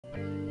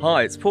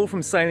Hi, it's Paul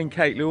from Sailing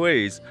Cape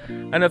Louise,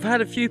 and I've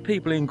had a few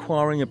people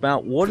inquiring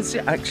about what does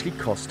it actually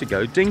cost to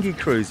go dinghy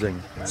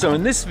cruising. So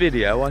in this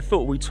video I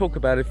thought we'd talk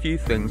about a few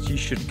things you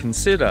should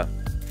consider.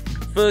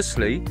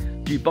 Firstly,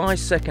 do you buy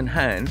second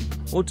hand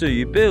or do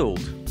you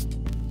build?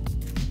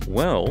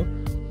 Well,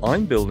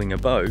 I'm building a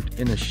boat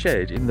in a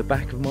shed in the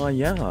back of my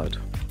yard.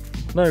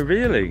 No,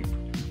 really.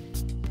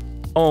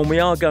 Oh, and we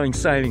are going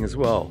sailing as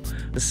well.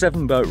 A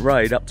 7-boat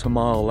raid up to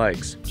Myall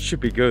Lakes. Should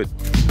be good.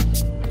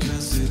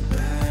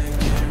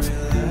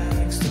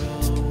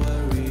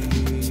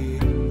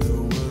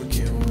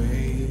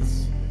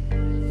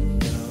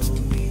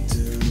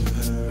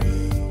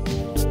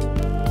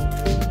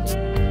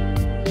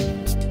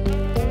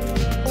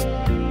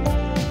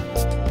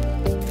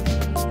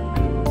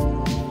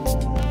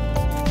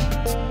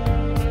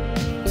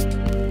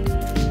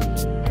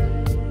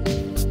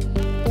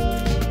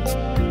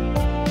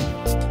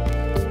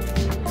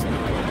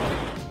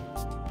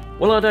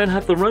 Well, I don't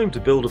have the room to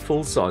build a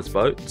full-size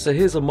boat, so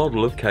here's a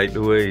model of Cape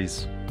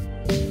Louise.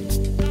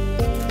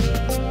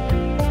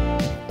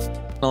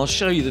 I'll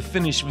show you the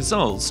finished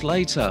results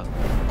later.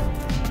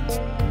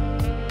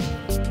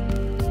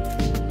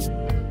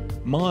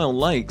 Myall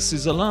Lakes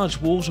is a large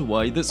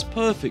waterway that's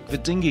perfect for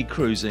dinghy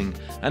cruising,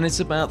 and it's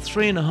about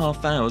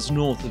 3.5 hours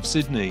north of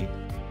Sydney.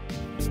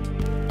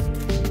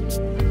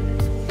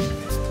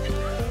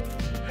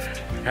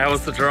 How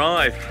was the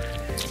drive?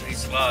 Pretty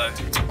slow.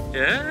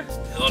 Yeah?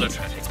 A lot of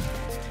traffic.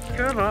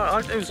 Good,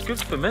 it was good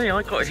for me.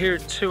 I got here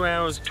in 2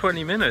 hours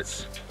 20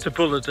 minutes to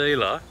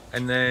Bulladila,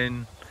 and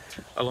then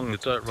along the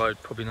dirt road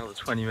probably another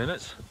 20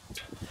 minutes.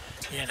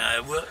 Yeah,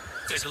 no,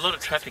 there's a lot of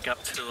traffic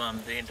up to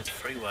the end of the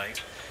freeway.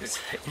 There's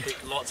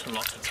lots and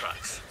lots of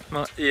trucks.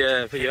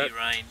 Yeah, but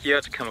rain. You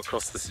had to come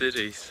across the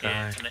city. So.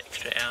 Yeah, an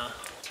extra hour.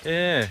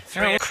 Yeah.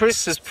 Now,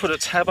 Chris has put a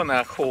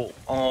tabernacle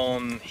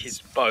on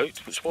his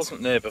boat, which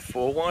wasn't there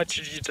before. Why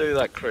did you do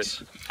that,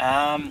 Chris?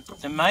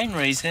 The main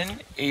reason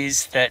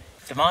is that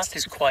the mast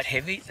is quite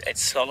heavy.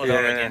 It's solid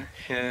Oregon,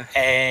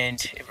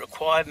 and it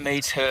required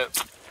me to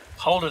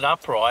hold it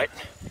upright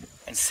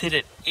and sit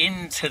it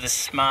into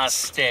the mast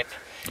step,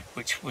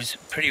 which was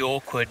pretty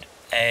awkward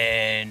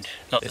and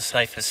not the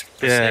safest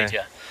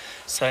procedure.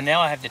 So now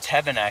I have the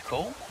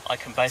tabernacle. I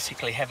can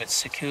basically have it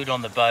secured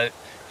on the boat,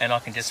 and I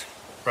can just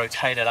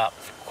rotate it up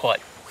quite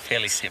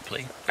fairly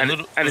simply.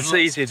 And it's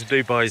easier to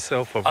do by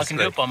yourself, obviously. I can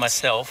do it by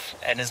myself,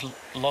 and there's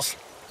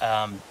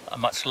a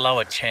much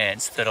lower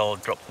chance that I'll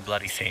drop the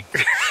bloody thing.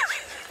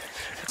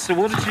 So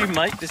what did you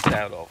make this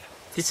out of?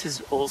 This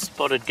is all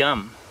spotted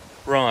gum.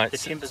 Right. The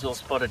timber's all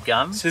spotted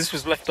gum. So this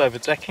was leftover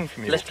decking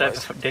from your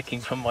Leftover decking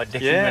from my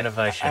decking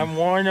renovation. And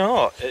why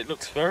not? It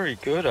looks very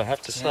good, I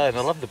have to say, and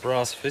I love the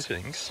brass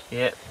fittings.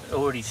 Yeah,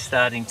 already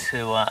starting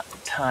to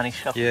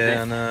tarnish up a bit.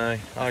 Yeah, I know.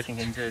 I think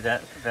I can do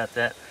that about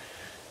that.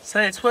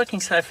 So it's working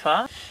so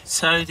far.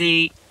 So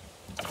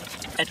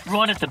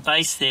right at the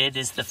base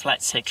there's the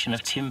flat section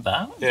of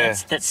timber. Yeah.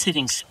 That's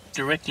sitting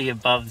directly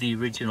above the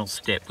original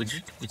step, which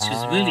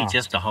is really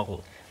just a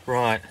hole.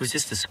 Right. It was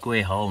just a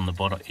square hole in the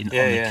bottom on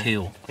the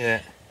keel.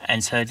 Yeah.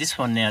 And so this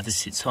one now just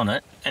sits on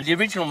it. And the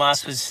original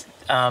mast was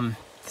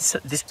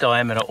this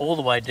diameter all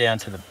the way down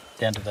to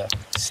the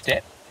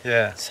step.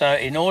 Yeah. So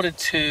in order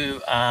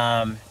to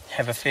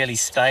have a fairly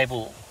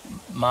stable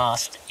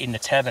mast in the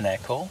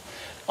tabernacle,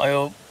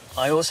 I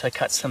also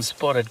cut some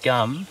spotted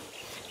gum.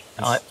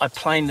 I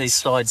planed these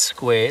sides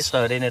square,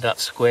 so it ended up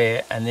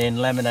square, and then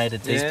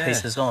laminated these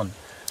pieces on.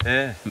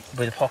 Yeah.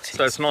 With epoxy.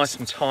 So it's nice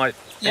and tight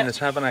in the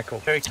tabernacle.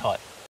 Very tight.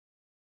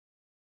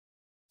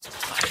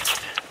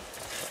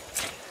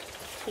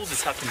 Pulled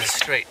this up in the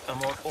street,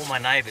 and all my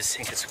neighbours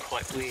think it's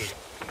quite weird.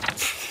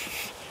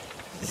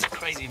 This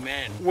crazy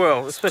man.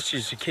 Well, especially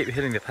as you keep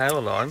hitting the power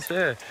lines,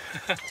 yeah.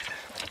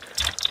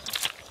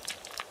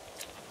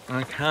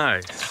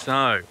 Okay,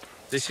 so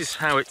this is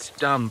how it's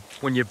done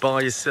when you're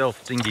by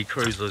yourself, dinghy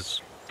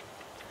cruisers.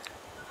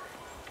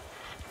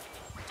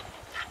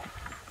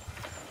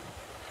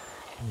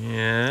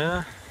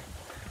 Yeah.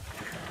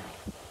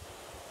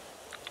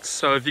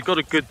 So have you got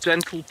a good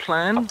dental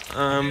plan?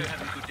 I do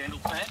have a good dental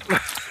plan.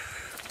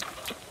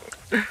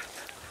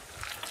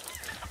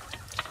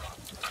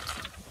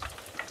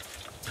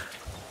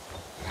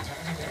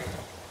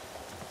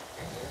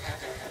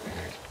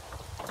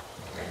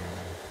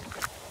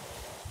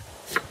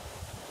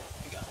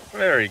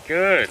 Very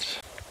good.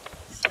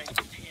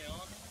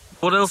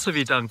 What else have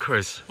you done,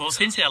 Chris? Well,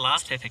 since our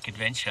last epic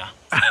adventure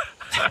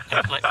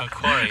at Lake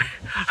Macquarie,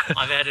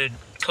 I've added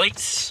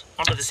cleats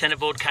onto the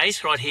centreboard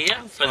case right here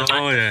for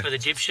the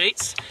jib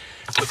sheets,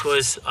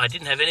 because I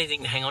didn't have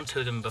anything to hang on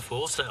to them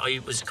before, so I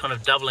was kind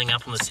of doubling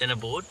up on the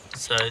centreboard.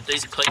 So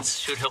these cleats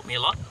should help me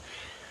a lot.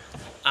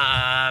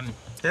 I've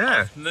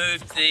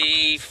moved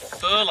the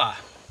furler.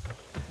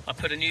 I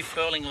put a new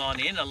furling line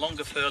in, a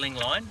longer furling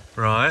line.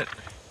 Right.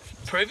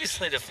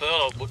 Previously the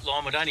furl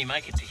line would only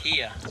make it to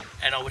here,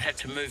 and I would have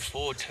to move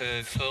forward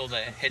to furl the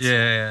headsail.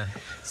 Yeah.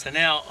 So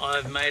now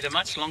I've made a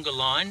much longer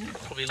line,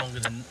 probably longer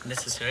than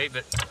necessary,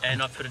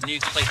 and I put a new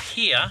cleat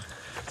here.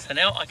 So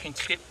now I can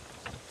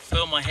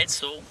furl my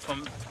headsail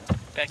from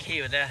back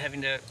here without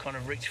having to kind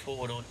of reach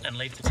forward and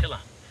leave the tiller.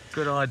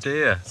 Good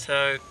idea.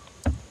 So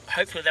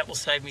hopefully that will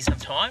save me some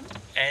time.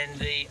 And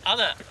the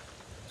other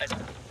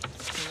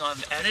thing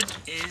I've added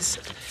is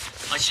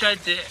I showed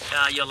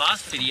your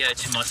last video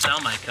to my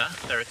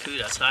sailmaker,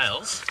 Barracuda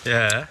Sails.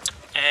 Yeah.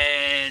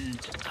 And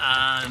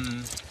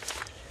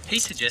he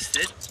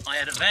suggested I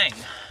add a vang.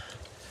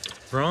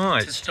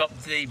 Right. To stop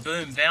the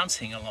boom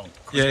bouncing along.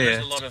 Yeah, you lose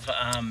a lot of,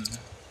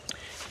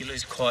 you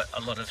lose quite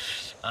a lot of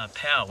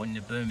power when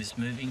the boom is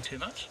moving too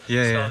much.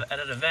 Yeah, so yeah. I've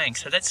added a vang.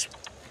 So that's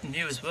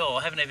new as well.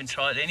 I haven't even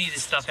tried any of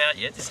this stuff out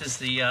yet. This is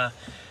the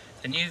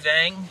new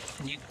vang,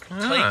 the new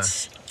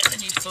cleats, and the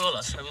new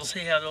furler. So we'll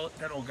see how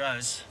that all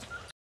goes.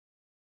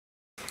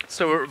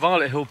 So we're at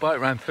Violet Hill Boat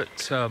Ramp at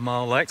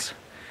Myall Lakes.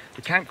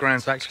 The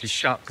campground's actually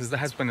shut because there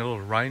has been a lot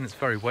of rain. It's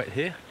very wet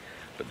here,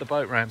 but the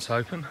boat ramp's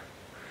open.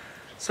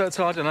 So it's,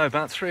 I don't know,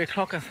 about 3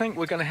 o'clock I think.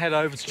 We're going to head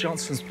over to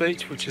Johnson's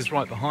Beach, which is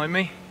right behind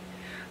me.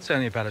 It's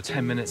only about a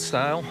 10-minute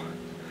sail.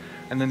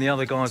 And then the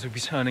other guys will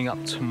be turning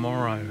up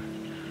tomorrow.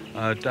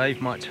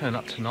 Dave might turn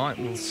up tonight,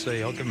 we'll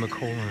see. I'll give him a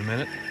call in a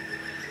minute.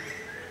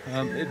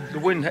 The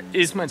wind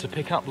is meant to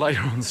pick up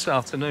later on this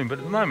afternoon, but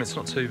at the moment it's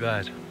not too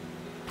bad.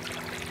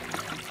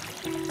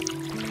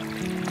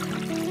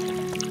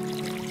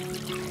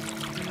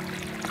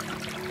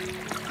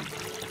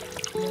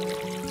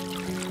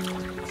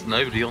 There's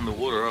nobody on the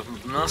water other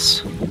than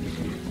us.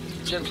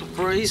 Gentle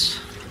breeze.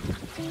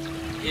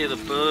 Hear the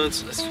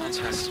birds, it's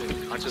fantastic.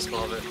 I just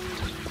love it.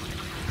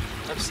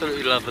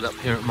 Absolutely love it up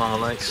here at Myall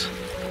Lakes.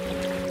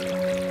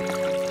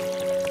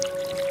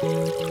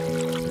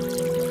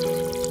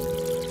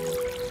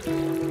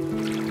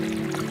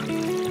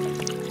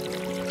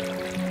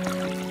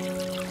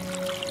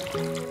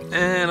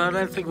 And I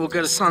don't think we'll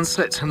get a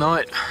sunset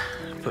tonight,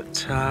 but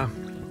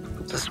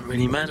it doesn't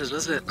really matter,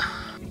 does it?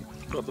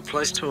 We've got the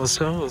place to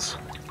ourselves.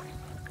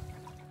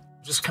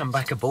 Just come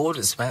back aboard.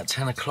 It's about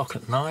 10 o'clock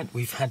at night.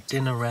 We've had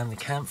dinner around the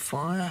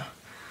campfire.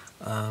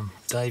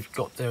 Dave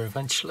got there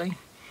eventually.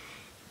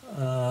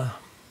 The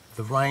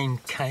rain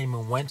came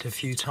and went a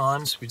few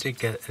times. We did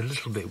get a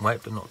little bit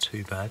wet, but not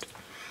too bad.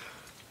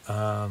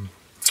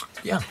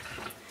 Yeah,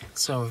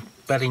 so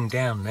bedding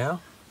down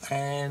now,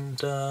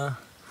 and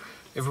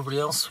everybody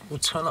else will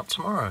turn up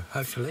tomorrow,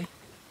 hopefully.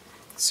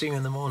 See you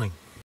in the morning.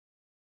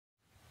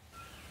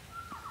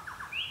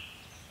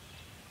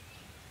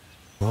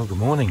 Well, good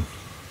morning.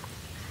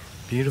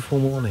 Beautiful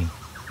morning.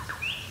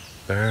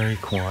 Very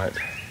quiet.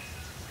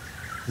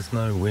 There's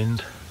no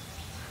wind.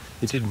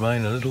 It did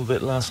rain a little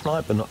bit last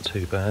night, but not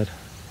too bad.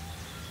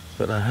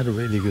 But I had a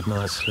really good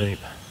night's sleep.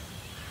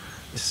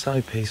 It's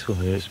so peaceful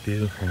here, it's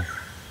beautiful.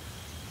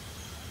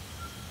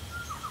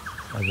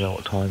 I don't know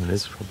what time it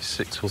is, probably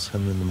 6 or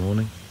 7 in the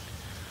morning.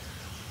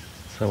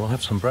 So we'll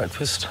have some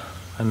breakfast,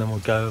 and then we'll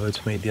go over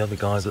to meet the other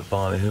guys at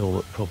Violet Hill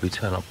that probably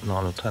turn up at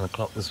 9 or 10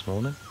 o'clock this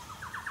morning.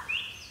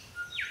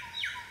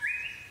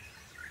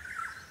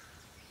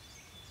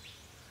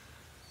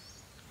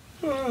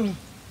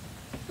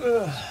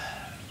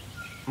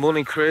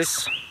 Morning,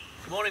 Chris.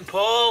 Morning,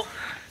 Paul.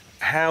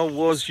 How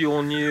was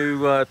your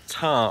new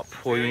tarp?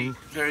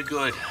 Very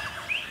good.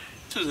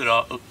 This is an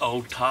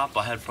old tarp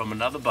I had from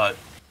another boat.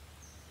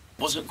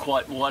 Wasn't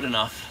quite wide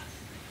enough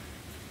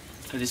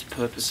for this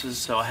purposes,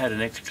 so I had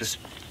an extra,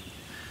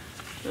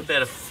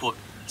 about a foot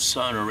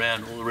sewn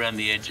around, all around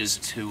the edges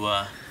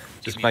to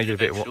just make it a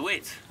bit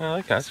width. Oh,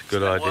 okay, that's a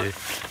good idea.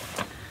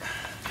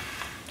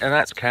 And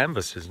that's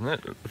canvas, isn't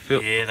it?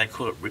 Yeah, they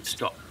call it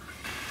ripstop.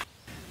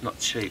 Not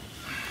cheap.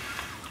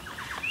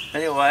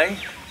 Anyway,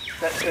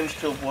 that seems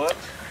to have worked.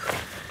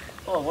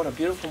 Oh, what a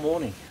beautiful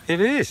morning. It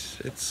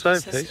is. It's so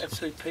peaceful. It's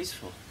absolutely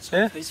peaceful.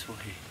 So peaceful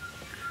here.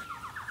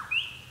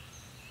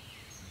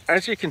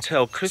 As you can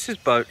tell, Chris's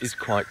boat is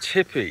quite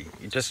tippy,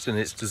 just in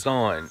its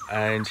design,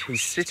 and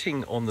he's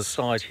sitting on the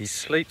side he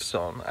sleeps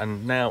on,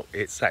 and now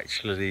it's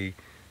actually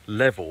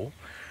level.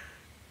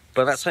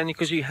 But that's only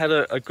because you had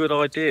a good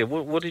idea.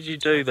 What did you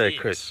do there,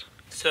 Chris?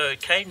 So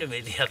it came to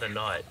me the other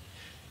night,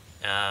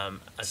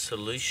 a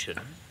solution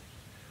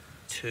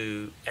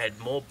to add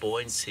more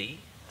buoyancy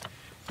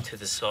to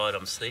the side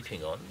I'm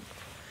sleeping on.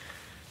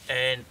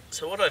 And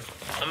so what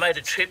I made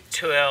a trip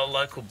to our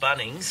local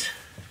Bunnings,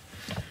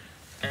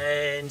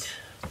 and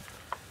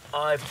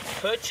I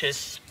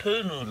purchased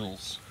pool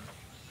noodles.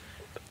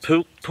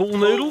 Pool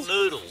noodles?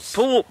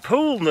 Pool noodles.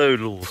 Pool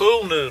noodles.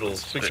 Pool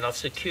noodles. And I've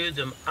secured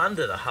them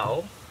under the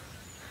hull.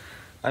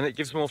 And it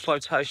gives more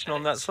flotation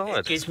on that side?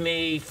 It gives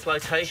me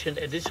flotation,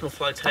 additional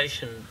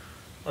flotation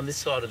on this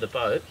side of the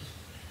boat.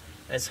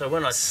 And so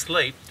when I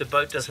sleep, the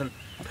boat doesn't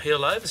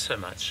peel over so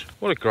much.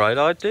 What a great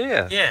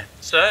idea. Yeah,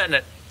 so, and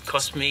it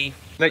cost me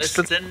less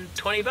than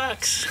 20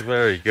 bucks.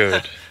 Very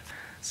good.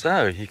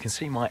 So you can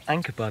see my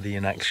anchor buddy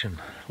in action.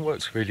 It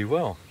works really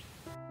well.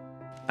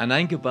 An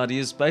anchor buddy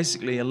is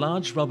basically a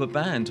large rubber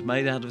band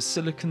made out of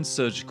silicone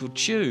surgical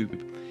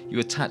tube. You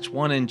attach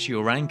one end to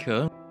your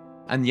anchor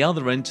and the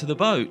other end to the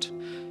boat.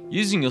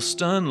 Using your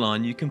stern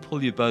line, you can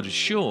pull your boat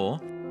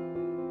ashore,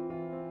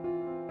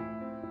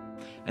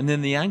 and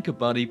then the anchor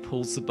buddy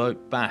pulls the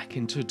boat back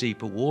into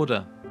deeper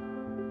water.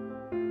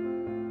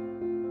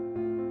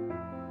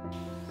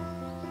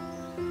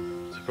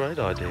 a great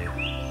idea.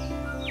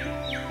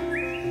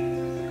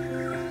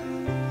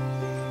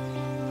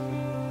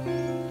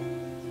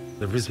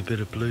 There is a bit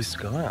of blue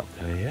sky up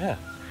there, yeah.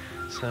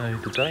 So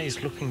the day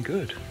is looking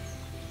good.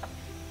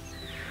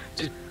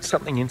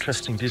 Something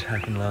interesting did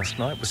happen last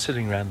night. We're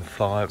sitting around the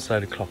fire. It's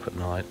 8 o'clock at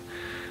night.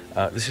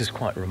 This is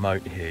quite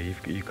remote here.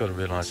 You've got to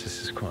realise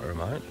this is quite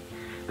remote.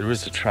 There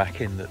is a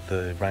track in that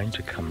the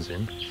ranger comes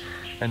in.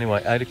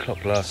 Anyway, 8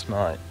 o'clock last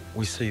night,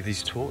 we see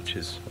these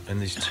torches and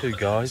these two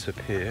guys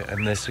appear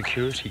and they're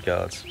security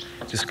guards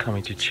just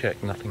coming to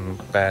check nothing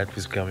bad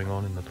was going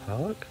on in the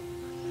park.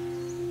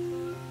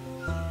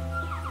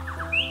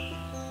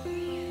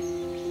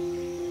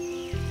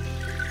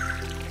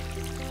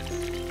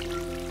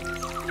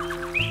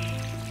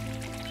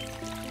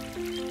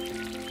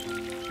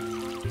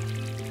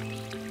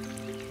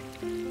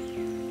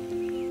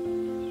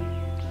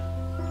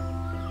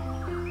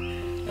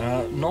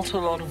 Not a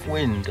lot of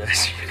wind,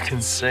 as you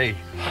can see.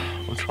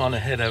 I'm trying to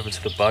head over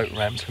to the boat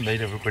ramp to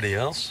meet everybody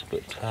else,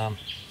 but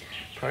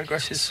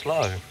progress is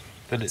slow.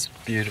 But it's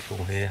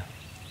beautiful here.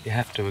 You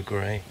have to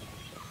agree.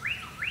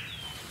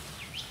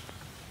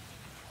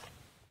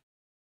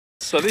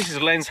 So this is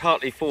Len's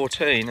Hartley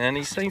 14, and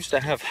he seems to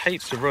have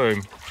heaps of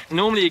room.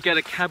 Normally you get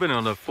a cabin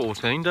on a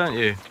 14, don't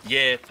you?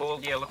 Yeah,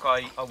 Paul. Yeah, look,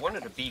 I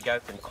wanted a big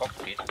open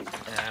cockpit.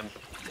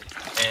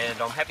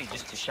 And I'm happy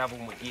just to shovel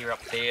my gear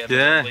up there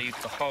and leave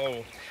the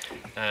whole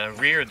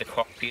rear of the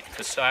cockpit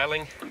for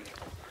sailing.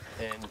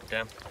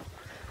 And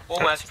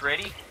almost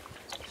ready.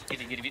 Just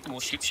get a bit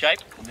more ship shape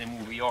and then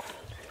we'll be off.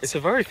 It's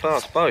a very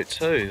fast boat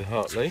too, the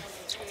Hartley.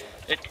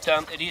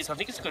 It is. I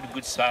think it's got a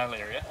good sail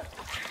area.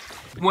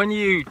 When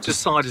you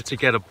decided to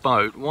get a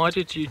boat, why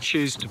did you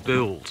choose to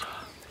build?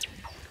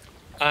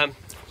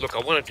 Look, I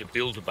wanted to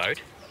build a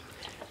boat.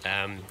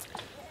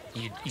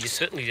 You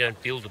certainly don't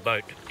build a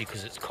boat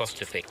because it's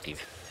cost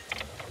effective.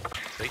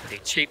 The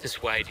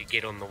cheapest way to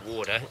get on the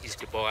water is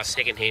to buy a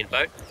second-hand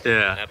boat,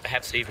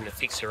 perhaps even a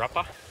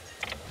fixer-upper.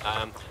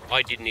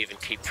 I didn't even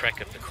keep track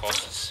of the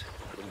costs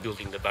when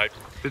building the boat.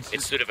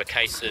 It's sort of a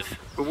case of...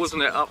 But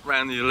wasn't it up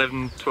around the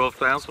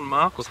 11,000-12,000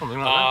 mark or something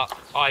like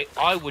that?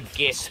 I would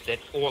guess that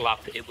all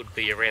up it would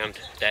be around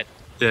that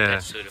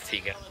sort of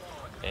figure.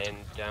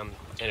 And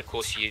of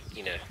course, you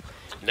know,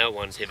 no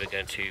one's ever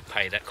going to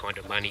pay that kind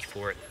of money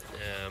for it,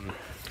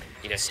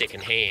 you know,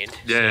 second hand.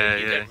 So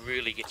you don't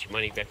really get your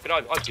money back. But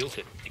I built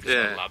it because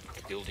I love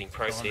the building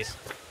process.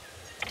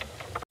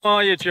 How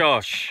are you,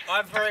 Josh?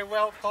 I'm very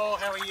well, Paul.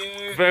 How are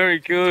you? Very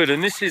good.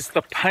 And this is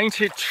the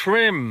painted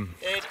trim.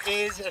 It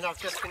is, and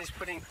I've just finished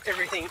putting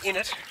everything in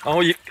it.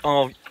 You've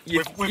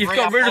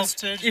got rid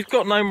of. You've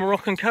got no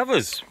Moroccan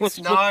covers. No,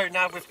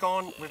 we've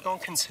gone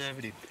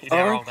conservative in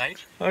our old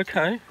age.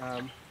 Okay.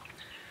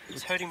 It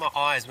was hurting my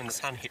eyes when the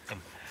sun hit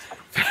them.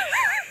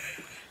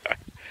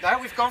 No,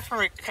 we've gone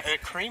for a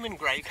cream and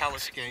grey colour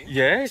scheme.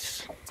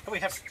 Yes. We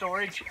have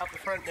storage up the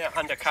front now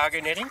under cargo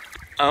netting.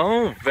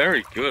 Oh,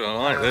 very good. I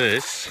like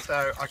this.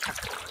 So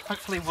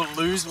hopefully we'll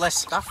lose less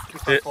stuff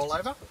if I fall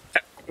over.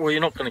 Well,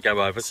 you're not going to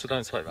go over, so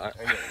don't say that.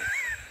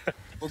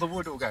 Well, the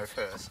wood will go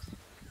first.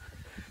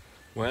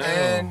 Wow.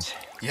 And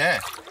yeah,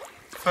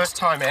 first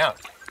time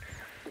out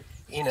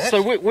in it.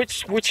 So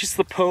which is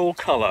the pearl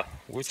colour?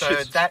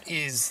 That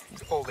is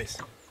all this.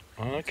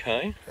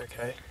 Okay.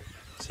 Okay.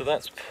 So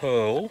that's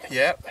pearl.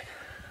 Yep.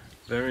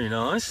 Very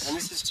nice. And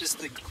this is just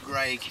the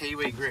grey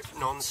Kiwi grip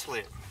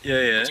non-slip.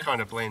 Yeah. Which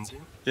kind of blends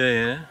in.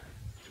 Yeah.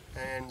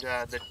 And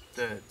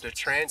the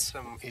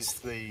transom is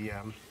the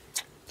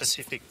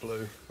Pacific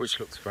blue. Which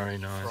looks very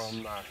nice.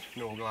 From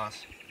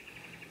Norglass.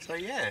 So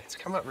yeah, it's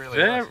come up really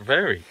nice.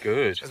 Very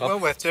good. It's well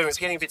worth doing. It's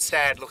getting a bit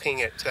sad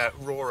looking at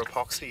raw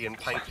epoxy and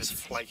paint just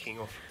flaking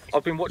off.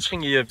 I've been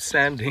watching you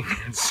sanding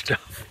and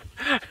stuff.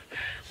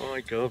 Oh my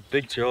God,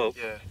 big job.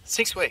 Yeah.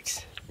 6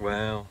 weeks.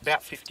 Wow.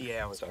 About 50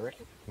 hours, I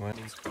reckon. Wow.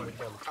 He's got a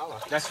colour.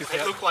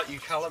 It looked like you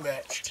colour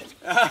matched.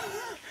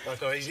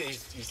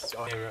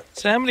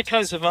 So how many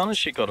coats of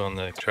varnish you got on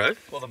there, Trev?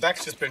 Well, the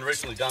back's just been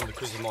recently done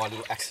because of my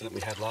little accident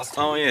we had last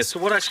time. Oh yeah, so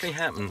what actually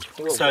happened?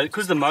 So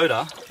because the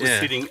motor was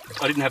sitting,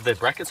 I didn't have the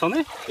brackets on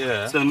there.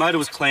 Yeah. So the motor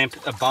was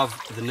clamped above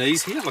the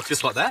knees here, like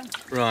just like that.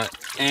 Right.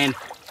 And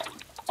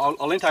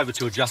I leant over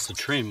to adjust the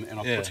trim and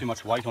I put too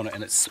much weight on it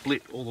and it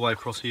split all the way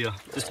across here,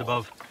 just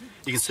above.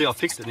 You can see I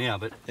fixed it now,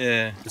 but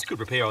it's good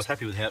repair. I was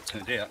happy with how it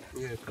turned out.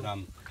 Yeah.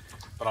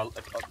 But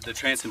the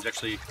transom's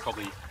actually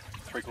probably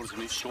 3/4 of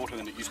an inch shorter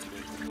than it used to be.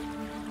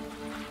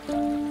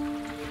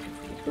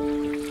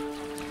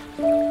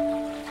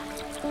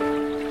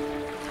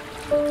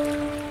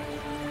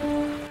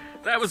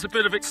 That was a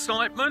bit of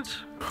excitement.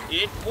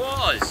 It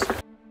was.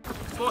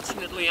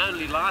 Fortunately,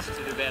 only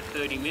lasted about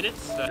 30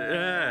 minutes. So.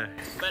 Yeah.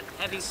 But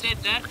having said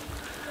that,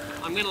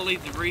 I'm going to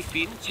leave the reef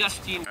in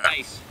just in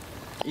case.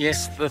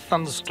 Yes, the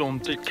thunderstorm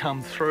did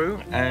come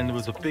through and there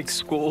was a big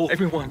squall.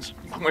 Everyone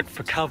went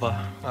for cover,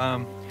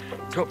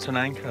 dropped an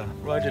anchor,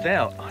 rode it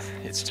out.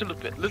 It's still a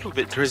little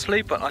bit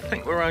drizzly, but I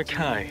think we're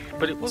okay.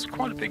 But it was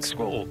quite a big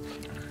squall.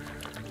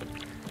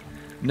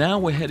 Now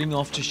we're heading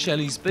off to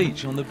Shelley's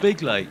Beach on the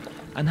Big Lake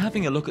and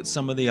having a look at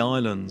some of the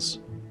islands.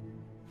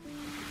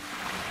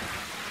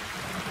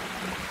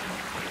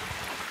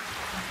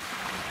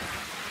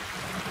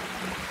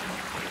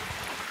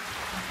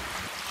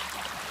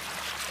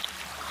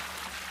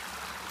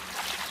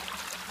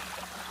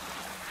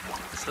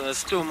 So there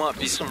still might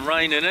be some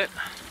rain in it,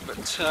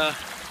 but at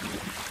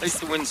least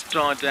the wind's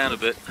died down a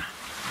bit.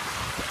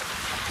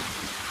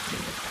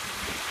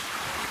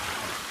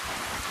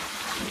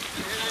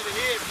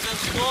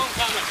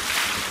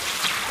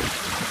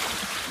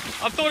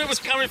 I thought it was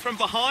coming from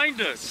behind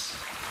us.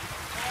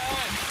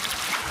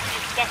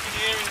 Stuck in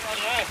the area, I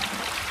don't know.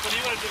 What do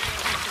you want to do? You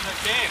want to get to that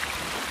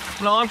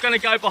camp? No, I'm going to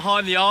go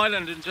behind the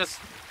island and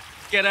just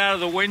get out of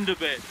the wind a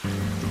bit.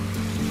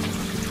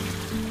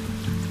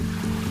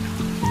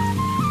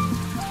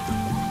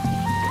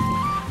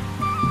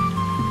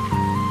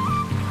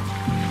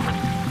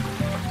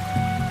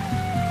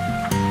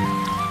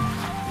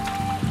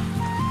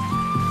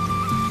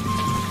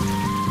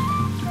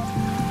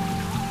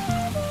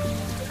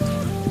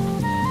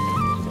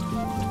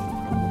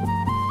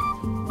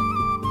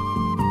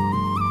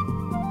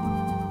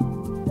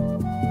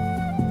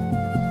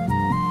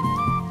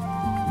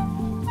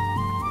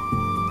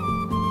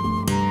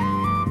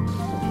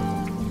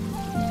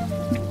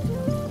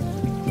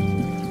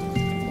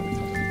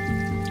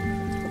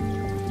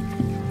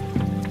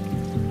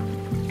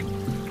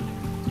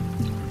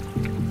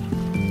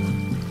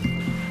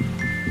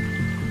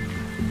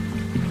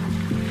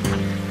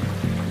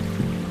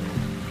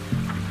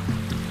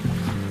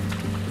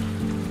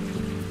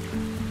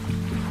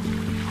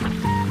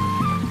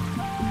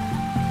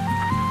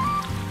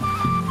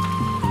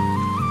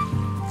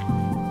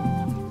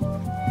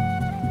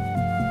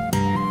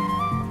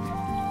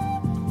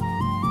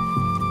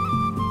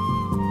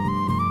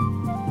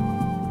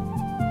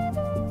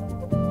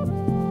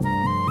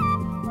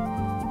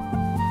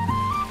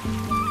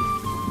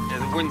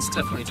 The wind's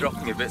definitely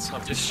dropping a bit, so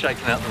I'm just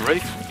shaking out the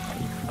reef.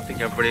 I think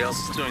everybody else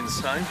is doing the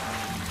same.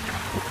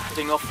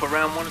 Heading off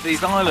around one of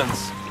these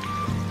islands.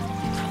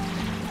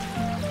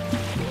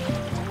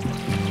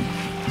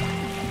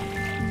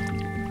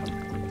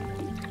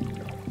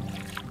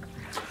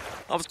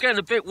 I was getting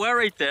a bit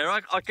worried there.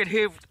 I could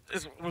hear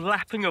this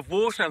lapping of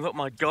water and I thought,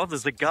 my God,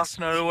 there's a gust,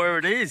 I don't know where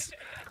it is.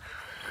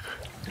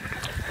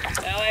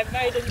 I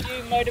made a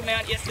new motor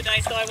mount yesterday,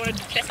 so I wanted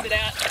to test it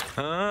out.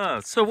 Ah,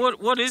 so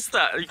what is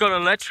that? You got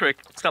electric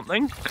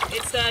something?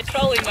 It's a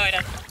trolling motor.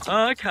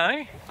 Oh,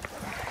 okay.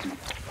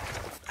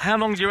 How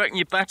long do you reckon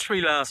your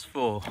battery lasts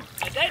for?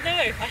 I don't know.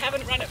 I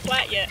haven't run it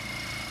flat yet.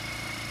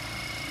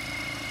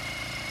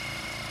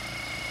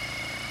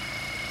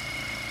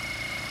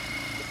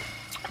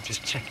 I'm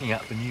just checking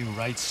out the new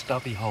Raid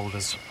stubby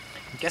holders.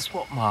 And guess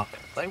what, Mark?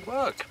 They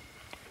work.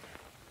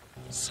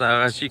 So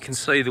as you can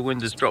see, the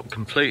wind has dropped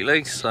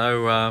completely,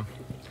 so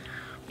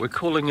we're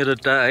calling it a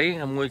day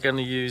and we're going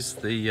to use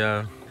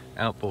the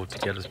outboard to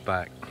get us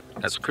back.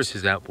 That's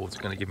Chris's outboard, it's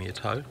going to give me a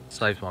tow,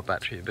 saves my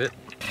battery a bit.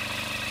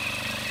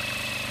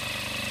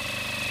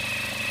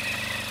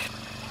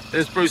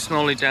 There's Bruce and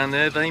Ollie down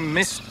there. They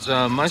missed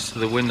most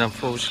of the wind,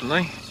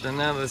 unfortunately, so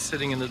now they're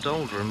sitting in the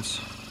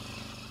doldrums.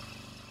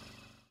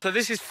 So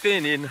this is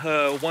Finn in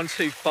her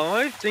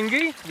 125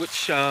 dinghy,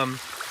 which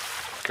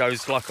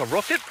goes like a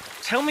rocket.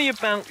 Tell me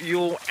about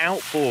your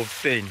outboard,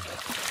 Finn.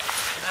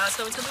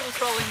 So it's a little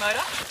trolling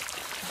motor,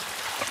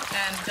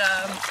 and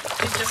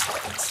it just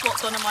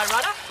slots onto my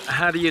rudder.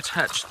 How do you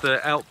attach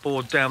the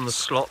outboard down the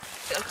slot?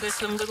 There's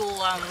some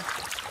little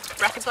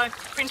brackets I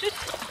printed.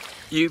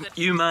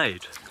 You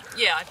made?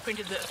 Yeah, I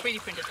 3D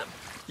printed them.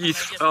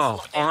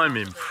 Oh, I'm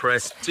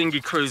impressed. Dinghy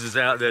cruisers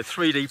out there,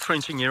 3D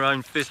printing your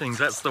own fittings,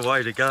 that's the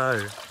way to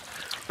go.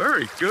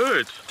 Very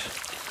good.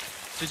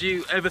 Did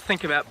you ever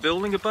think about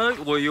building a boat?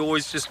 Or were you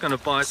always just going to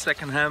buy a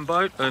second-hand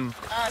boat? And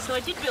so I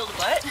did build a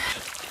boat.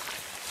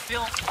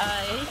 Built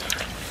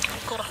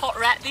called a hot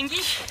rat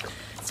dinghy.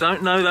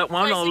 Don't know that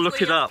one, I'll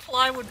look it up.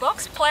 Plywood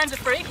box, plans are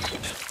free.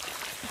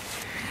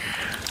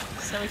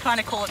 So we kind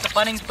of call it the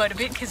Bunnings boat a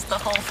bit because the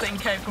whole thing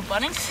came from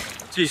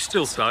Bunnings. Do you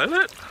still sail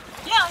it?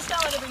 Yeah, I sail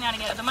it every now and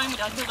again. At the moment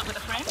I build it with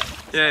a friend.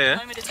 Yeah, yeah. At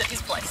the moment it's at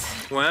his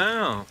place.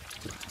 Wow.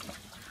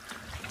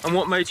 And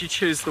what made you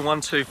choose the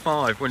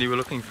 125 when you were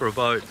looking for a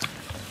boat?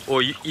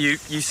 Or you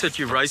said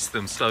you raced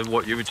them, so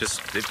what, it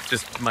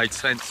just made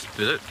sense,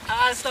 did it?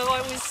 So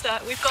I was,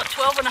 we've got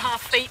 12.5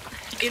 feet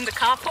in the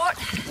carport.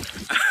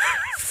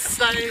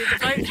 So the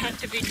boat had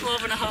to be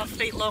 12.5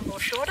 feet long or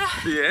shorter.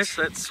 Yes,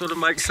 that sort of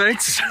makes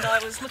sense. And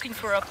I was looking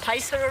for a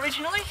pacer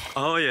originally.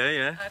 Oh, yeah,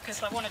 yeah.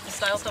 Because I wanted to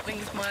sail something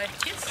with my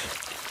kids.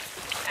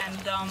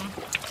 And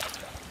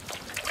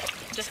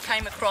just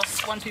came across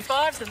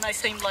 125s and they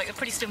seemed like a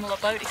pretty similar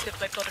boat, except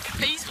they've got a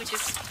trapeze, which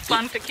is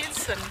fun for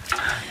kids. And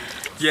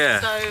yeah.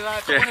 So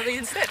I got one of these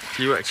instead.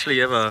 Do you actually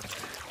ever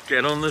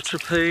get on the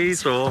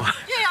trapeze or?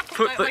 Yeah, I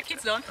put my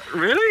kids on.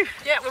 Really?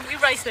 Yeah, we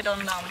raced it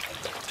on.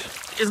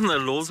 Isn't there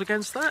laws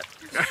against that?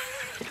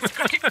 It's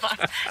great fun.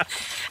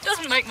 It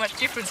doesn't make much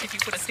difference if you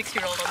put a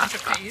 6-year-old on the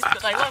trapeze,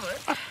 but they love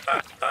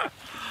it.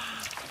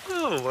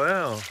 Oh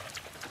wow.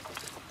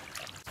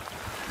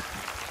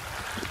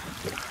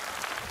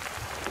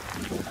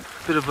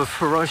 Bit of a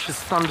ferocious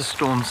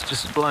thunderstorm's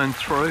just blown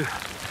through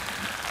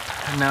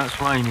and now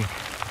it's raining.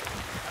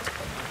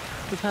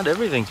 We've had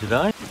everything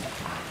today.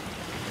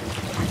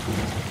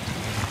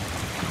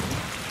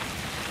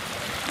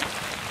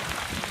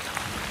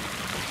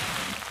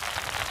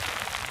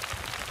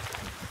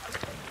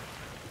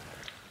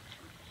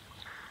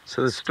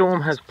 So the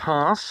storm has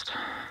passed,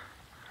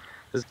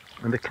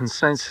 and the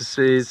consensus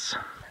is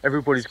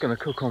everybody's going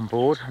to cook on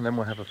board, and then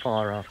we'll have a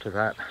fire after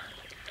that.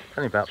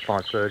 Only about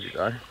 5:30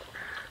 though,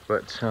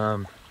 but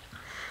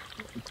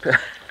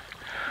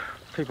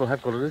people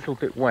have got a little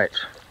bit wet,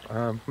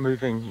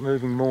 moving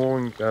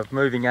mooring,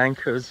 moving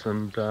anchors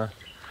and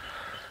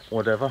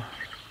whatever.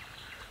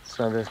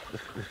 So there's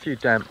a few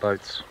damp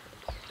boats.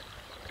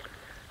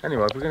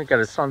 Anyway, we're going to get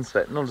a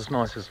sunset, not as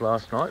nice as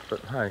last night, but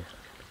hey,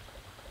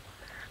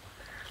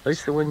 at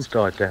least the wind's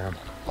died down.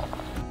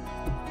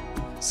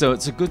 So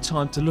it's a good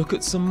time to look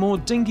at some more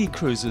dinghy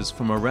cruises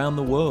from around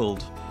the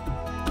world.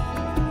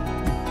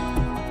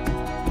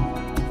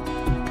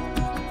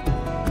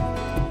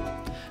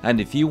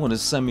 And if you want to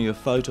send me a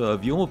photo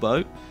of your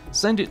boat,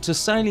 send it to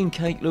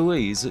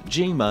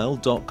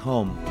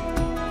sailingcakelouise@gmail.com.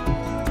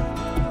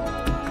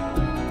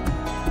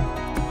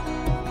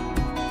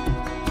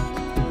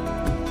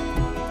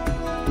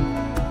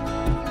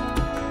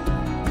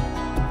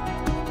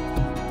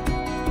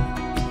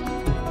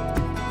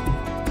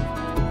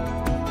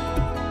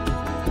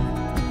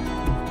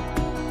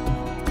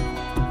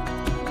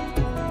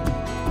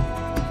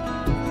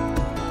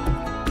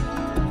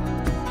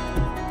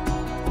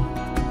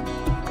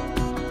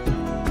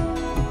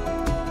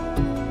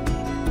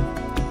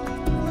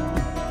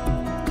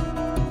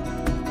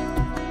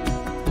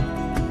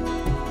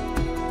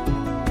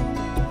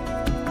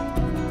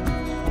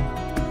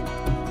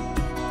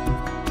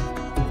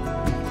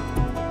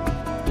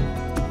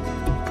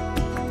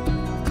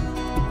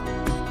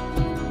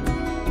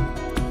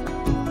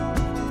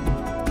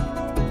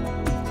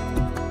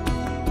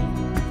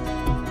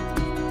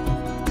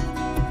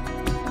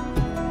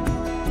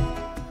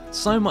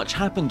 So much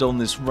happened on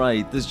this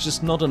raid, there's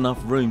just not enough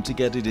room to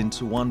get it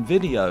into one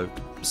video.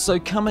 So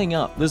coming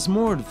up, there's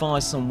more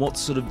advice on what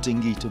sort of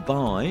dinghy to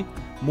buy,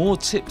 more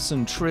tips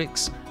and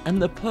tricks,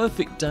 and the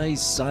perfect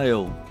day's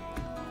sail.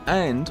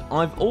 And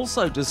I've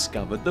also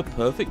discovered the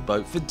perfect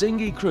boat for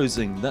dinghy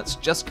cruising that's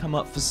just come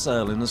up for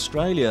sale in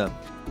Australia.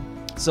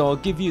 So I'll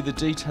give you the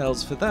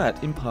details for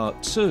that in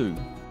part 2.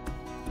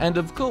 And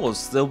of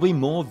course, there'll be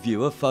more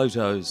viewer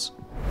photos.